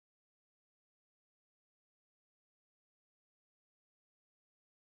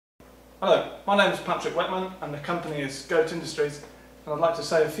Hello, my name is Patrick Wetman and the company is Goat Industries, and I'd like to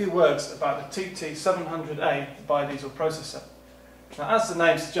say a few words about the TT700A biodiesel processor. Now, as the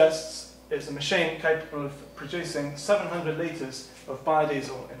name suggests, it's a machine capable of producing 700 litres of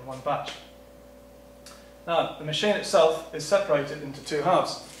biodiesel in one batch. Now, the machine itself is separated into two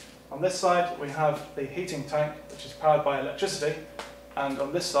halves. On this side we have the heating tank, which is powered by electricity, and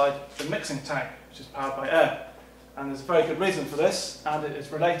on this side the mixing tank, which is powered by air. And there's a very good reason for this, and it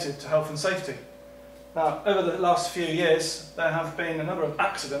is related to health and safety. Now, over the last few years there have been a number of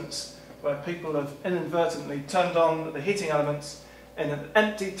accidents where people have inadvertently turned on the heating elements in an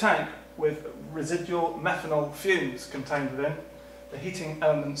empty tank with residual methanol fumes contained within. The heating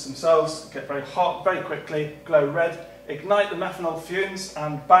elements themselves get very hot very quickly, glow red, ignite the methanol fumes,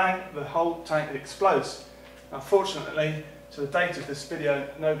 and bang, the whole tank explodes. Now, fortunately, to the date of this video,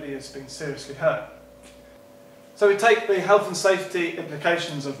 nobody has been seriously hurt. So we take the health and safety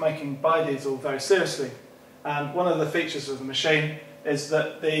implications of making biodiesel very seriously, and one of the features of the machine is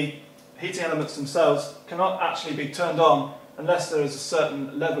that the heating elements themselves cannot actually be turned on unless there is a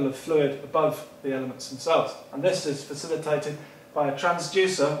certain level of fluid above the elements themselves, and this is facilitated by a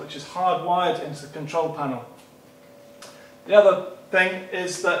transducer which is hardwired into the control panel. The other thing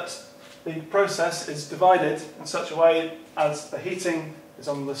is that the process is divided in such a way as the heating is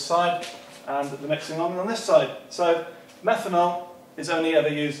on this side and the mixing on this side. So methanol is only ever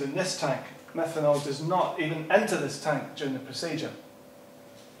used in this tank. Methanol does not even enter this tank during the procedure.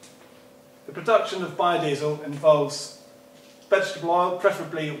 The production of biodiesel involves vegetable oil,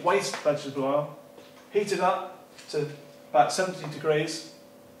 preferably waste vegetable oil, heated up to about 70 degrees.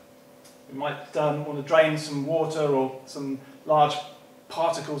 You might want to drain some water or some large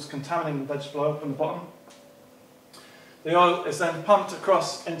particles contaminating the vegetable oil from the bottom. The oil is then pumped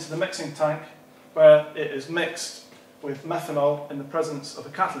across into the mixing tank, where it is mixed with methanol in the presence of a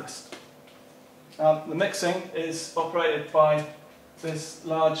catalyst. Now, the mixing is operated by this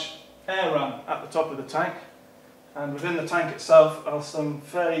large air run at the top of the tank, and within the tank itself are some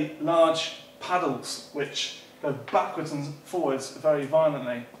very large paddles which go backwards and forwards very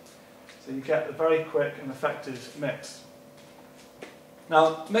violently, so you get a very quick and effective mix.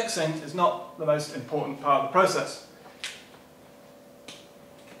 Now, mixing is not the most important part of the process.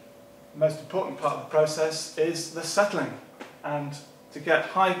 The most important part of the process is the settling, and to get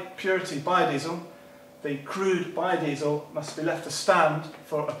high purity biodiesel, the crude biodiesel must be left to stand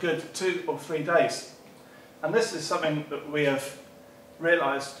for a good 2 or 3 days. And this is something that we have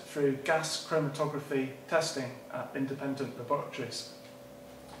realised through gas chromatography testing at independent laboratories.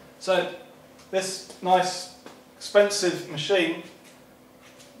 So this nice expensive machine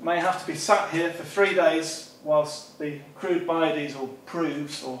may have to be sat here for 3 days whilst the crude biodiesel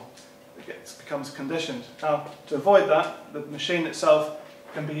proves or becomes conditioned. Now, to avoid that, the machine itself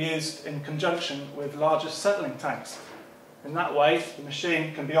can be used in conjunction with larger settling tanks. In that way, the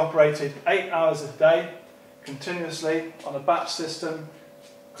machine can be operated 8 hours a day, continuously on a batch system,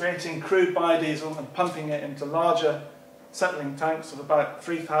 creating crude biodiesel and pumping it into larger settling tanks of about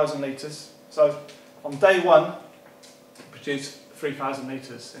 3,000 litres. So, on day 1, you produce 3,000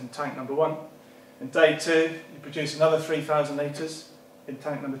 litres in tank number 1. In day 2, you produce another 3,000 litres in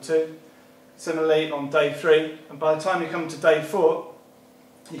tank number 2. Similarly on day 3, and by the time you come to day 4,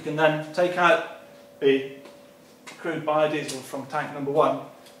 you can then take out the crude biodiesel from tank number 1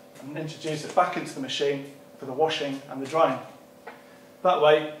 and introduce it back into the machine for the washing and the drying. That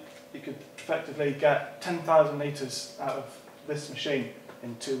way you could effectively get 10,000 litres out of this machine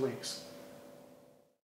in 2 weeks.